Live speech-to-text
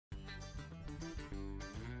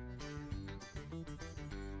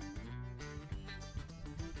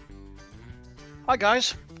Hi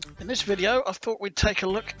guys, in this video I thought we'd take a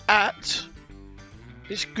look at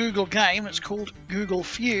this Google game. It's called Google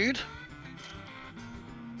Feud,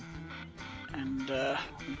 and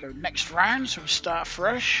we go next round, so we start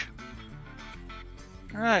fresh.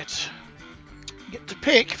 Right, you get to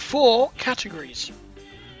pick 4 categories: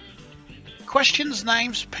 questions,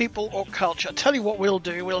 names, people or culture. I'll tell you what we'll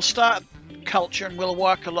do, we'll start culture and we'll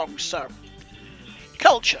work along. So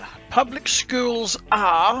culture, public schools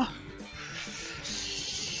are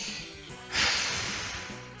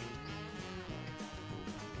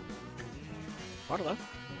I don't know.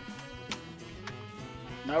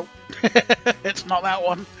 No, it's not that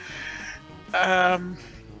one.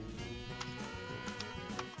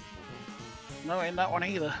 No, ain't that one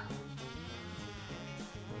either.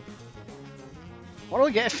 Why do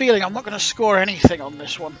I get a feeling I'm not going to score anything on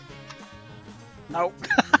this one? Nope.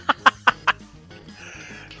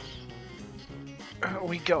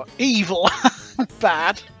 We got evil,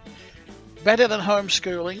 bad, better than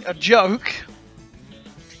homeschooling, a joke.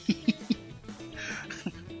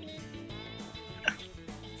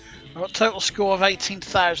 I got a total score of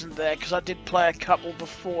 18,000 there because I did play a couple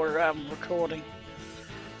before recording.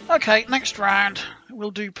 Okay, next round we'll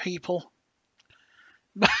do people.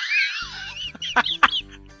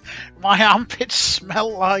 My armpits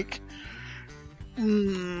smell like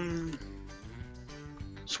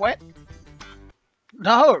sweat.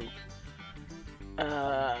 No.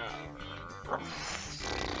 Let's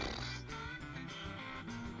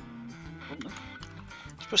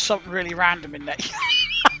put something really random in there.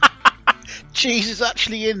 Cheese is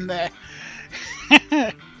actually in there.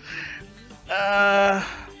 I'll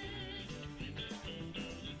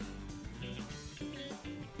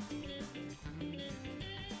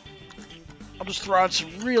just throw out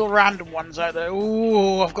some real random ones out there.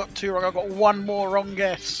 Ooh, I've got 2 wrong. I've got 1 more wrong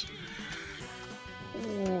guess.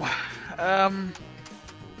 Ooh,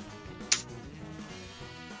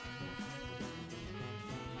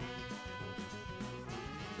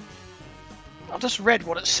 I just read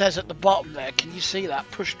what it says at the bottom there. Can you see that?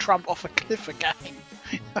 Push Trump off a cliff again.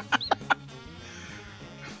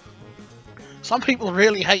 Some people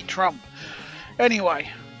really hate Trump. Anyway,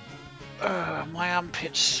 my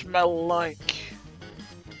armpits smell like...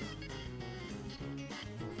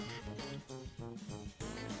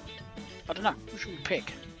 I don't know. What should we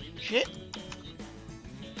pick? Shit.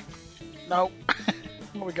 No.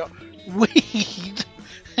 What we got? Weed.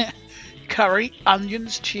 Curry,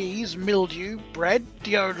 onions, cheese, mildew, bread,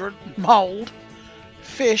 deodorant, mould,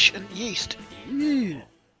 fish, and yeast.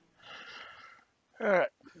 Alright,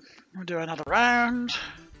 we'll do another round.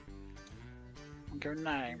 We'll go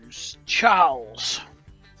names. Charles.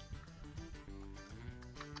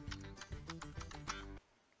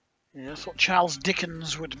 Yeah, I thought Charles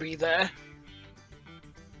Dickens would be there.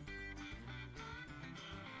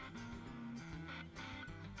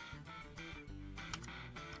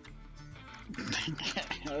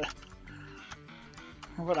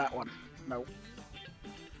 What about that one? No.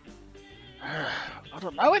 I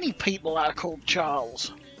don't know any people that are called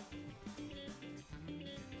Charles.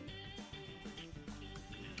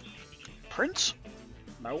 Prince?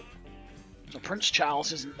 No. So Prince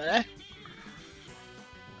Charles isn't there.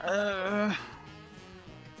 I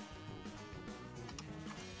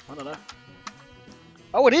don't know.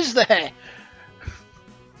 Oh, it is there!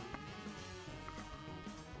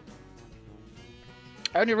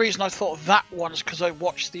 Only reason I thought of that one is because I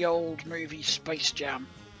watched the old movie Space Jam.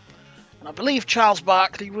 And I believe Charles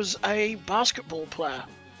Barkley was a basketball player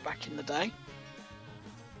back in the day.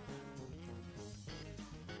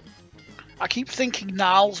 I keep thinking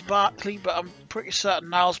Niles Barkley, but I'm pretty certain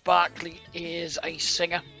Niles Barkley is a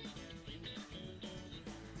singer.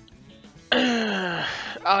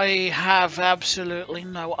 I have absolutely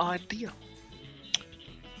no idea.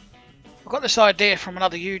 I got this idea from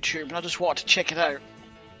another YouTube and I just wanted to check it out.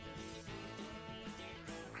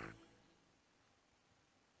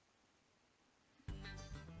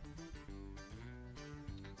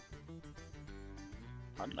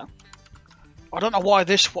 I don't know. I don't know why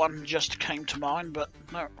this one just came to mind, but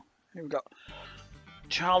no. Here we go.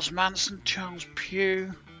 Charles Manson, Charles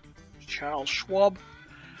Pugh, Charles Schwab,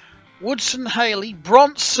 Woodson Haley,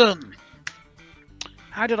 Bronson.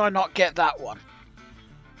 How did I not get that one?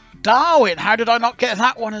 Darwin, how did I not get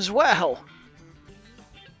that one as well?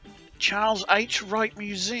 Charles H. Wright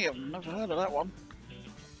Museum, never heard of that one.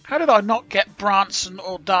 How did I not get Branson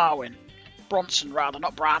or Darwin? Bronson rather,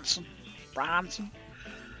 not Branson. Branson.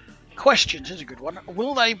 Questions, here's a good one.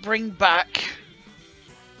 Will they bring back...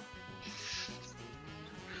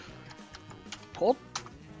 Paul?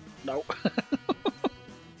 No.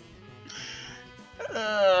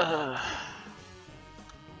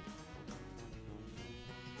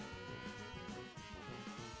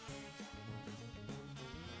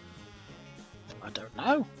 I don't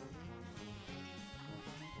know.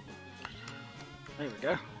 There we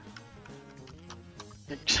go.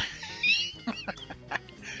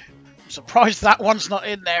 I'm surprised that one's not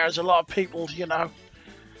in there, as a lot of people, you know,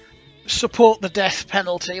 support the death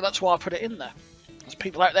penalty. That's why I put it in there. There's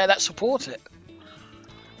people out there that support it.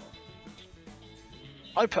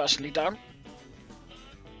 I personally don't.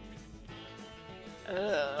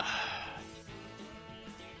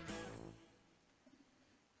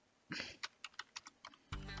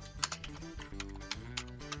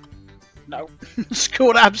 No,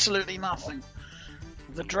 scored absolutely nothing.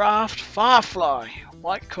 The Draft, Firefly,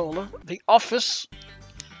 White Collar, The Office,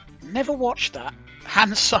 never watched that.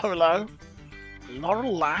 Han Solo,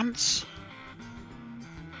 Laurel Lance.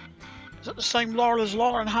 Is that the same Laurel as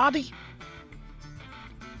Lauren Hardy?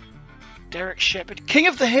 Derek Shepherd, King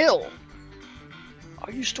of the Hill.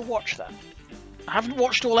 I used to watch that. I haven't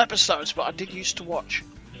watched all episodes, but I did used to watch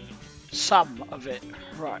some of it.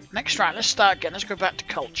 Right, next round, let's start again. Let's go back to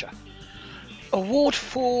culture. Award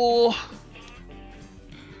for...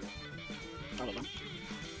 I don't know.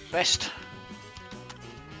 Best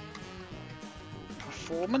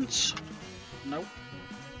performance? Nope.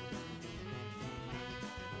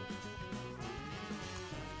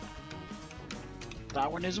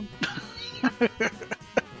 Darwinism?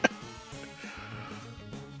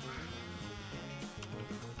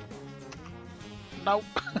 Nope.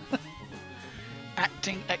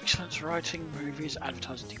 Acting, excellence, writing, movies,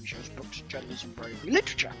 advertising, TV shows, books, journalism, bravery,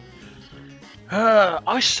 literature.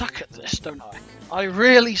 I suck at this, don't I? I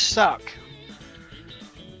really suck.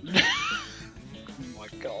 Oh my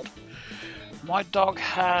god. My dog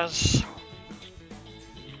has...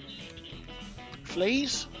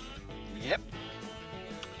 fleas? Yep.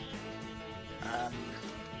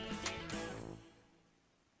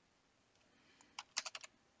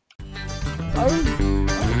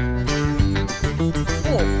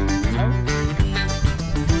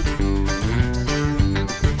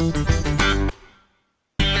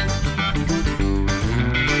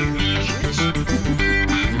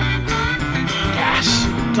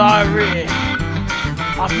 Diarrhea.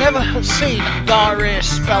 I've never seen diarrhea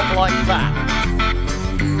spelled like that.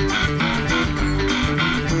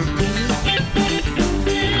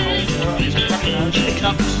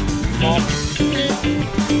 Hiccups.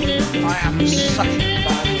 I am sucking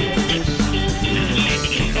bad at this.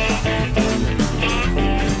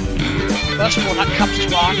 First one that comes to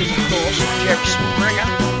mind is, of course, Jerry Springer.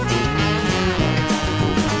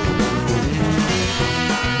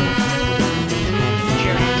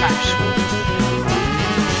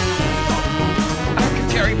 How can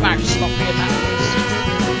Jerry Max not be in that list?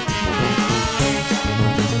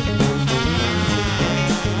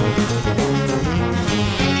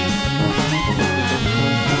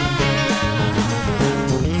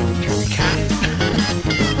 Jerry Cat.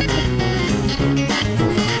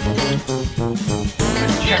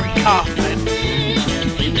 Jerry Cartman.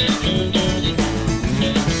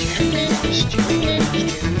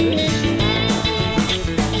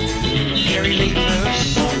 Jerry Lee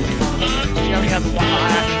Lewis. Jerry had the one I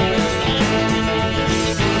actually.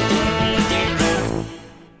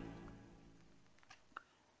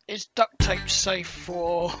 Is duct tape safe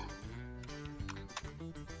for...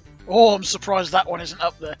 Oh, I'm surprised that one isn't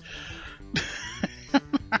up there.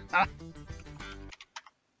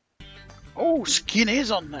 Oh, skin is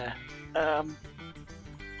on there. Oh,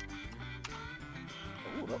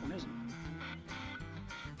 that one isn't.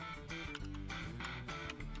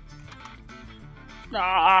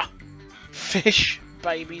 Ah, fish,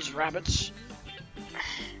 babies, rabbits.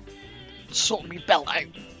 Sorting me belt out.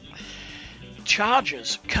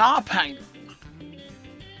 Chargers, car paint.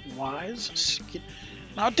 Wires, skin.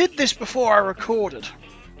 Now I did this before I recorded.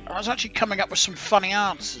 I was actually coming up with some funny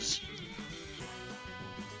answers.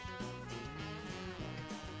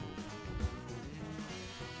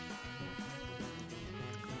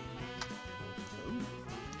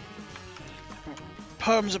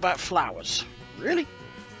 Poems about flowers. Really?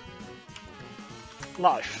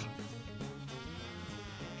 Life.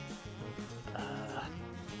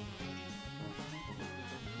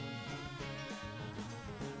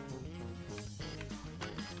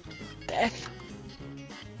 Death.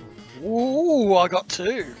 Ooh, I got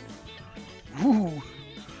two. Ooh.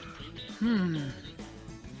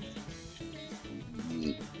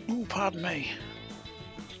 Ooh, pardon me.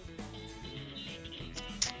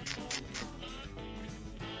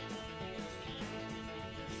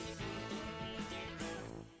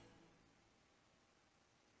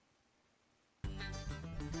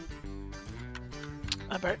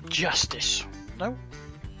 About justice. No.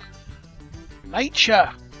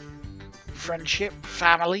 Nature. Friendship.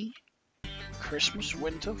 Family. Christmas,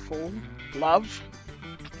 winter, fall, love.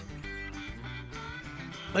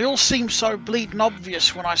 They all seem so bleeding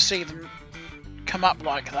obvious when I see them come up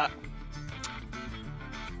like that.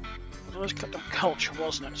 It was culture,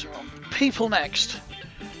 wasn't it? So, people next.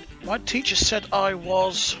 My teacher said I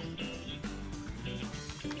was...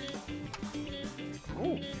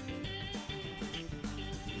 Ooh.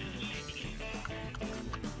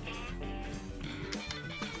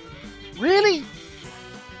 Really?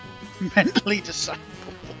 Mentally disabled.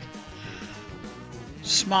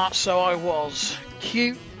 Smart, so I was.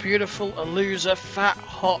 Cute, beautiful, a loser, fat,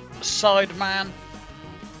 hot, side man,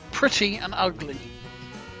 pretty and ugly.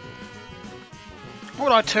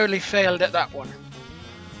 Well, I totally failed at that one.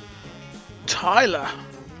 Tyler.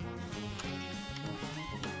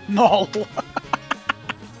 No.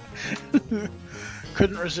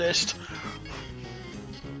 Couldn't resist.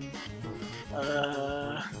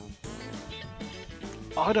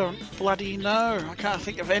 I don't bloody know. I can't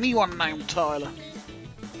think of anyone named Tyler.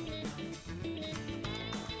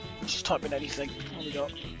 Let's just type in anything. What have we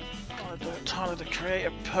got? Tyler the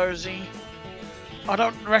Creator, Posey. I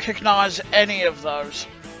don't recognise any of those.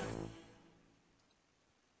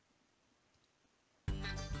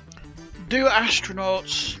 Do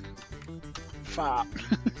astronauts fart?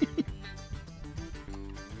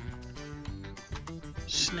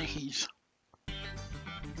 Sneeze.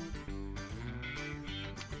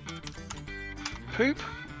 Poop?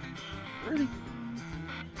 Really?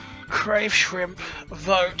 Crave shrimp,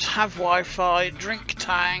 vote, have Wi-Fi, drink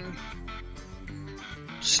Tang,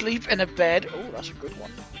 sleep in a bed. Oh, that's a good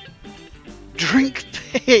one. Drink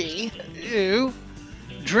pee. Ew.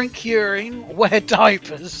 Drink urine, wear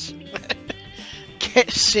diapers,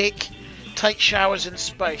 get sick, take showers in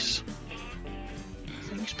space.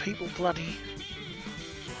 Things people bloody...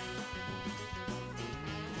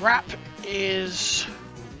 Rap is...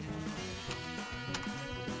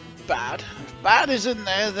 bad. If bad is in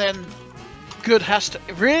there, then good has to...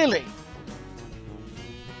 Really?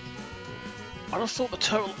 I just thought the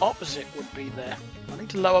total opposite would be there. I need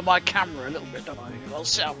to lower my camera a little bit, don't I? I'll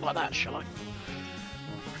sit up like that, shall I?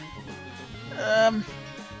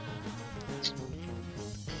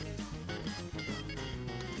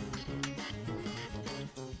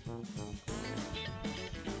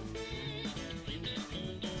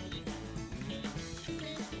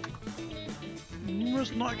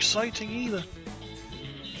 It's not exciting either.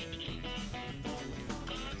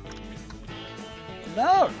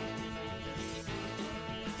 No!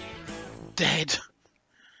 Dead.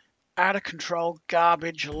 Out of control,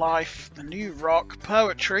 garbage, life, the new rock,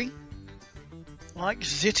 poetry. Like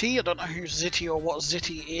Zitty, I don't know who Zitty or what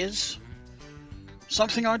Zitty is.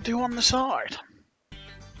 Something I do on the side.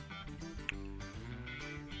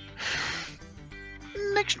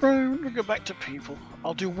 Next round, we'll go back to people.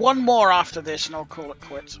 I'll do one more after this and I'll call it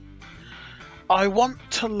quits. I want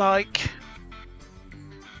to like...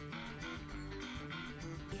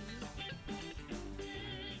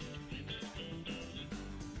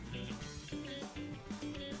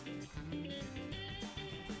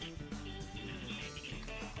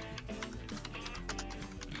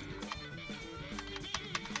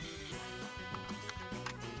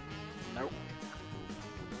 Nope.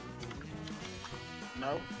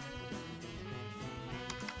 No.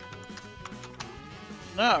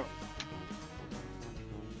 No.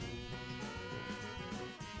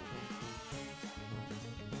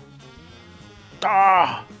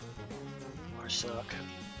 Ah! I suck.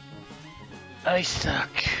 I suck.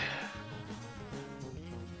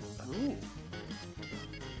 Ooh.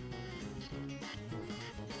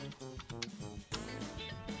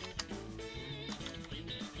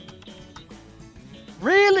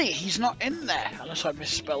 Really? He's not in there, unless I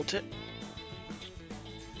misspelt it.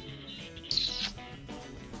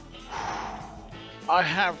 I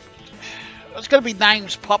have... There's going to be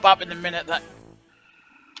names pop up in a minute that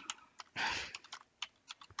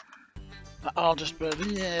I'll just... Yeah,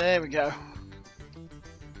 there we go.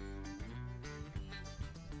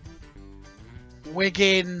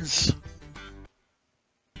 Wiggins.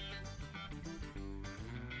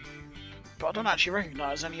 But I don't actually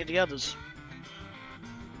recognise any of the others.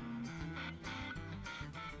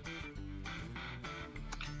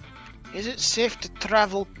 Is it safe to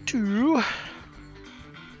travel to...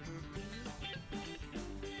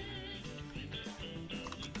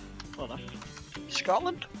 Hold on.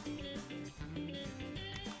 Scotland?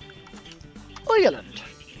 Ireland?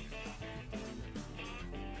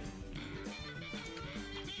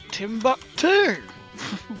 Timbuktu?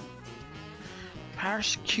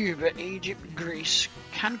 Paris, Cuba, Egypt, Greece,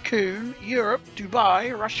 Cancun, Europe,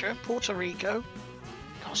 Dubai, Russia, Puerto Rico,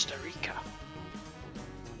 Costa Rica.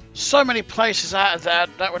 So many places out of there,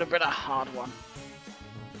 that would have been a hard one.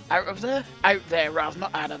 Out of there? Out there, rather,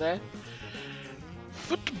 not out of there.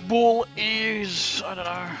 Football is, I don't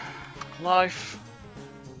know, life.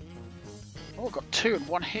 Oh, got 2 in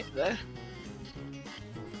 1 hit there.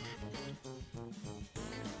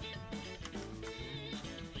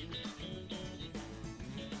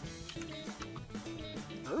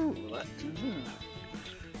 Oh, that.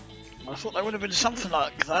 I thought there would have been something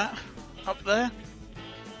like that up there.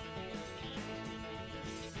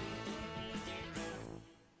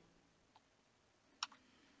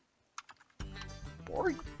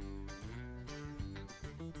 Boring.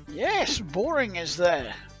 Yes, boring is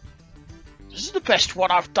there. This is the best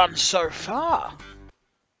one I've done so far.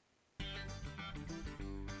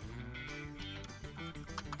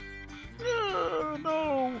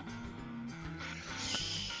 No.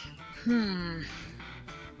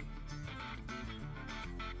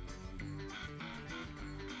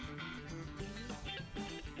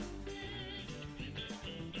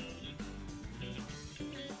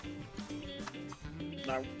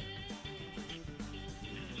 No.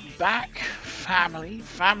 Back,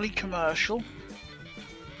 family commercial.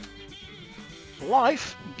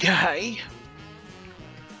 Life, gay.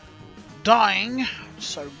 Dying,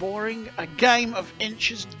 so boring. A game of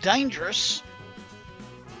inches, dangerous.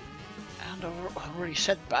 And I already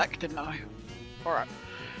said back, didn't I? Alright.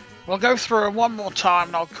 We'll go through it one more time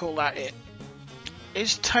and I'll call that it.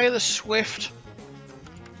 Is Taylor Swift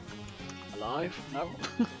alive? No.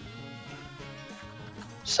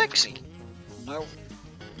 Sexy? No.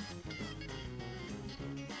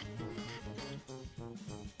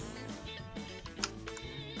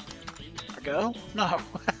 A girl? No.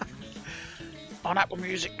 On Apple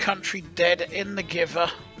Music, Country, Dead, In the Giver.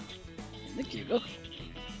 In the Giver?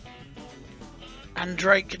 And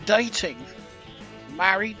Drake, Dating.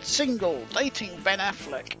 Married, Single, Dating Ben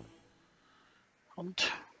Affleck. And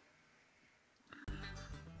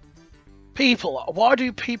people. Why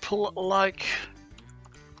do people like...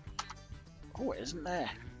 Oh, it isn't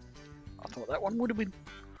there. I thought that one would have been...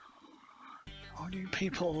 Why do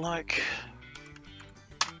people like...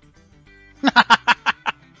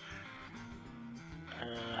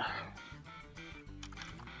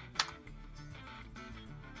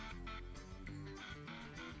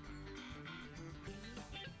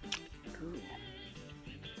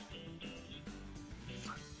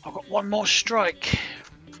 I've got one more strike.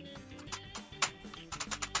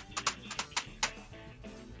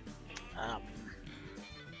 I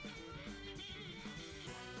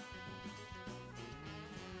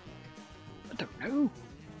don't know.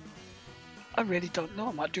 I really don't know.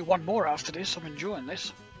 I might do one more after this. I'm enjoying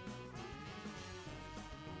this.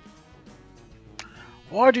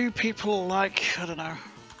 Why do people like, I don't know,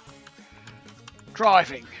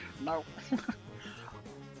 driving? No.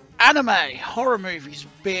 Anime, horror movies,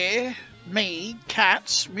 beer, me,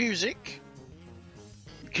 cats, music,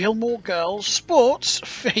 Gilmore Girls, sports,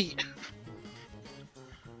 feet.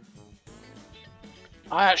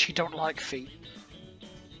 I actually don't like feet.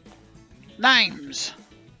 Names.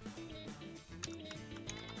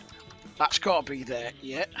 That's got to be there,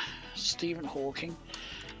 yeah. Stephen Hawking.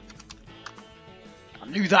 I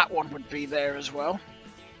knew that one would be there as well.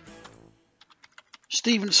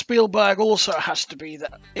 Steven Spielberg also has to be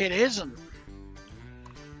there. It isn't.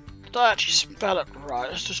 Did I actually spell it right?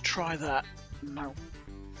 Let's just try that. No.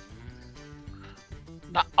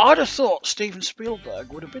 Now, I'd have thought Steven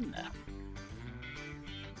Spielberg would have been there.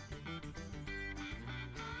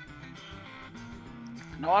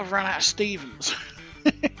 No, I've run out of Stevens.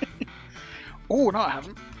 Oh, no, I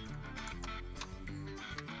haven't.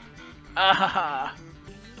 Ah,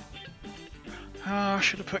 oh, I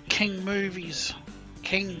should have put King Movies.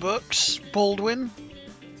 King Books, Baldwin,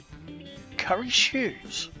 Curry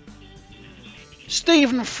Shoes.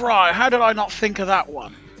 Stephen Fry, how did I not think of that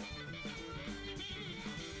one?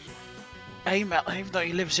 Amel, even though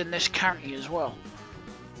he lives in this county as well.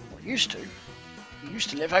 Well, used to. He used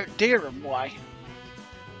to live out Dereham way.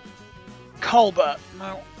 Colbert,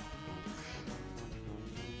 no.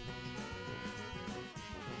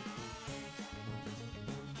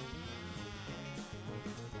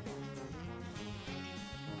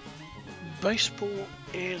 Baseball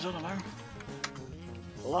is, I don't know,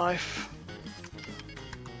 life,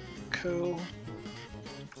 cool,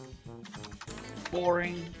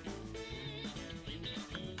 boring,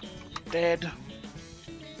 dead,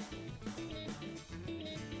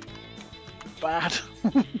 bad,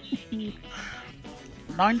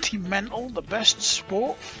 90 mental, the best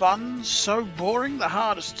sport, fun, so boring, the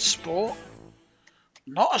hardest sport,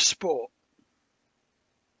 not a sport,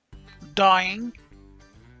 dying,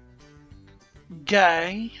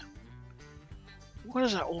 gay, Where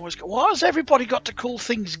does that always go? Why has everybody got to call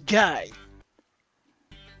things gay?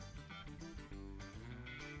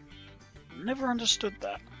 Never understood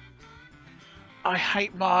that. I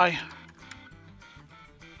hate my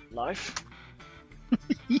life.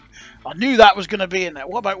 I knew that was going to be in there.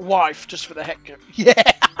 What about wife, just for the heck of it?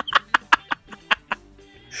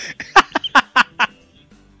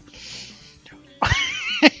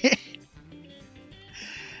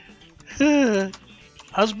 Yeah.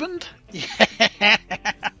 Husband? Yeah.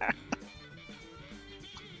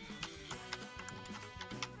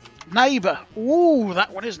 Neighbour. Ooh,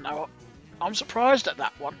 that one is no. I'm surprised at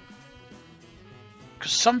that one.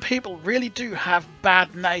 Because some people really do have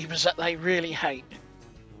bad neighbours that they really hate.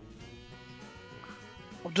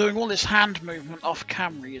 I'm doing all this hand movement off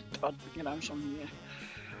camera, you know, yeah.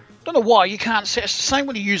 Don't know why you can't see. It's the same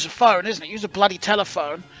when you use a phone, isn't it? Use a bloody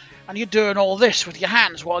telephone, and you're doing all this with your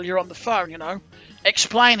hands while you're on the phone, you know,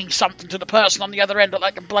 explaining something to the person on the other end that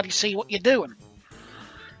they can bloody see what you're doing.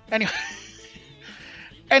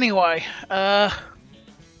 Anyway,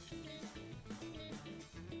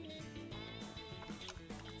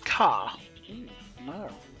 car. Ooh, no.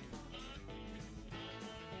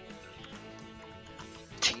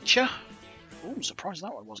 Teacher. Oh, I'm surprised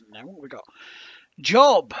that one wasn't there. What have we got?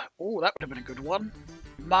 Job. Oh, that would have been a good one.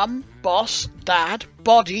 Mum, boss, dad,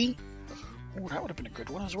 body. Oh, that would have been a good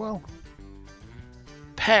one as well.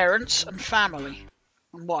 Parents and family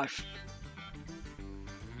and wife.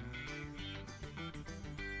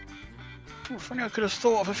 Oh, if only I could have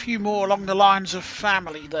thought of a few more along the lines of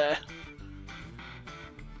family there.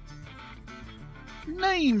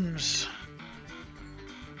 Names.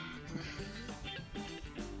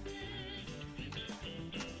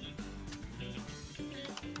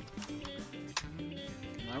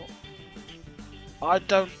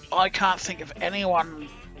 I can't think of anyone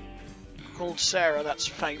called Sarah that's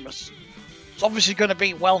famous. It's obviously going to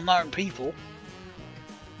be well-known people.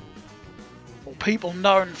 Or people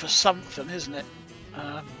known for something, isn't it?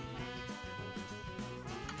 I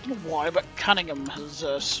don't know why, but Cunningham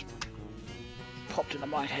has popped into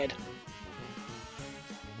my head.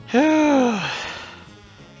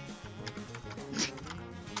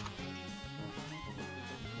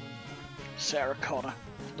 Sarah Connor,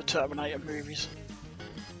 the Terminator movies.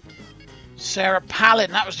 Sarah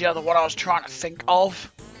Palin, that was the other one I was trying to think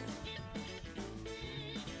of.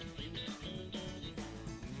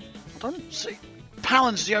 I don't see.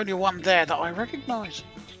 Palin's the only one there that I recognise.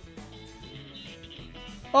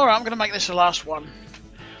 Alright, I'm going to make this the last one.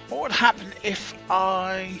 What would happen if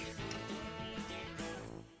I...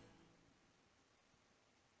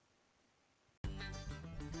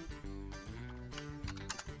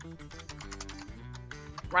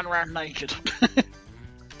 ran around naked?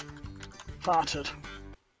 Farted.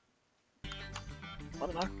 I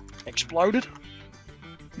don't know. Exploded.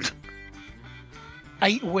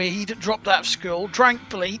 Ate weed, dropped out of school, drank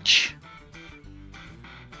bleach.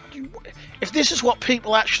 If this is what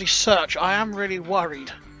people actually search, I am really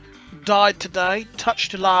worried. Died today,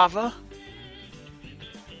 touched lava,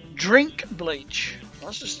 drink bleach.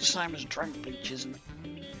 That's just the same as drink bleach, isn't it?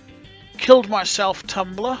 Killed myself,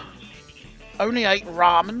 Tumblr. Only ate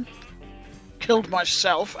ramen. Killed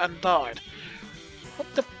myself and died.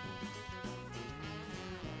 What the...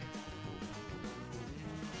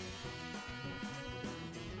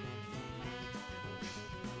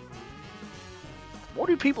 What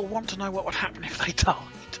do people want to know what would happen if they died?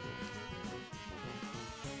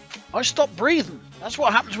 I stopped breathing. That's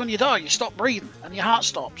what happens when you die. You stop breathing and your heart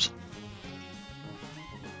stops.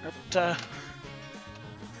 But,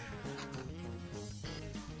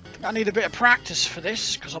 I need a bit of practice for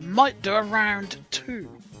this because I might do a round 2.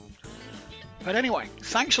 But anyway,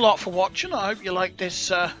 thanks a lot for watching. I hope you like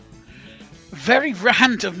this very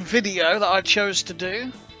random video that I chose to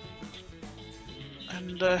do.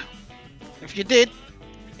 And if you did,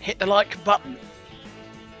 hit the like button.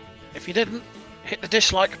 If you didn't, hit the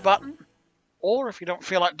dislike button. Or if you don't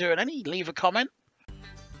feel like doing any, leave a comment.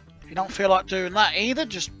 If you don't feel like doing that either,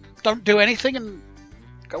 just don't do anything and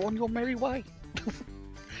go on your merry way.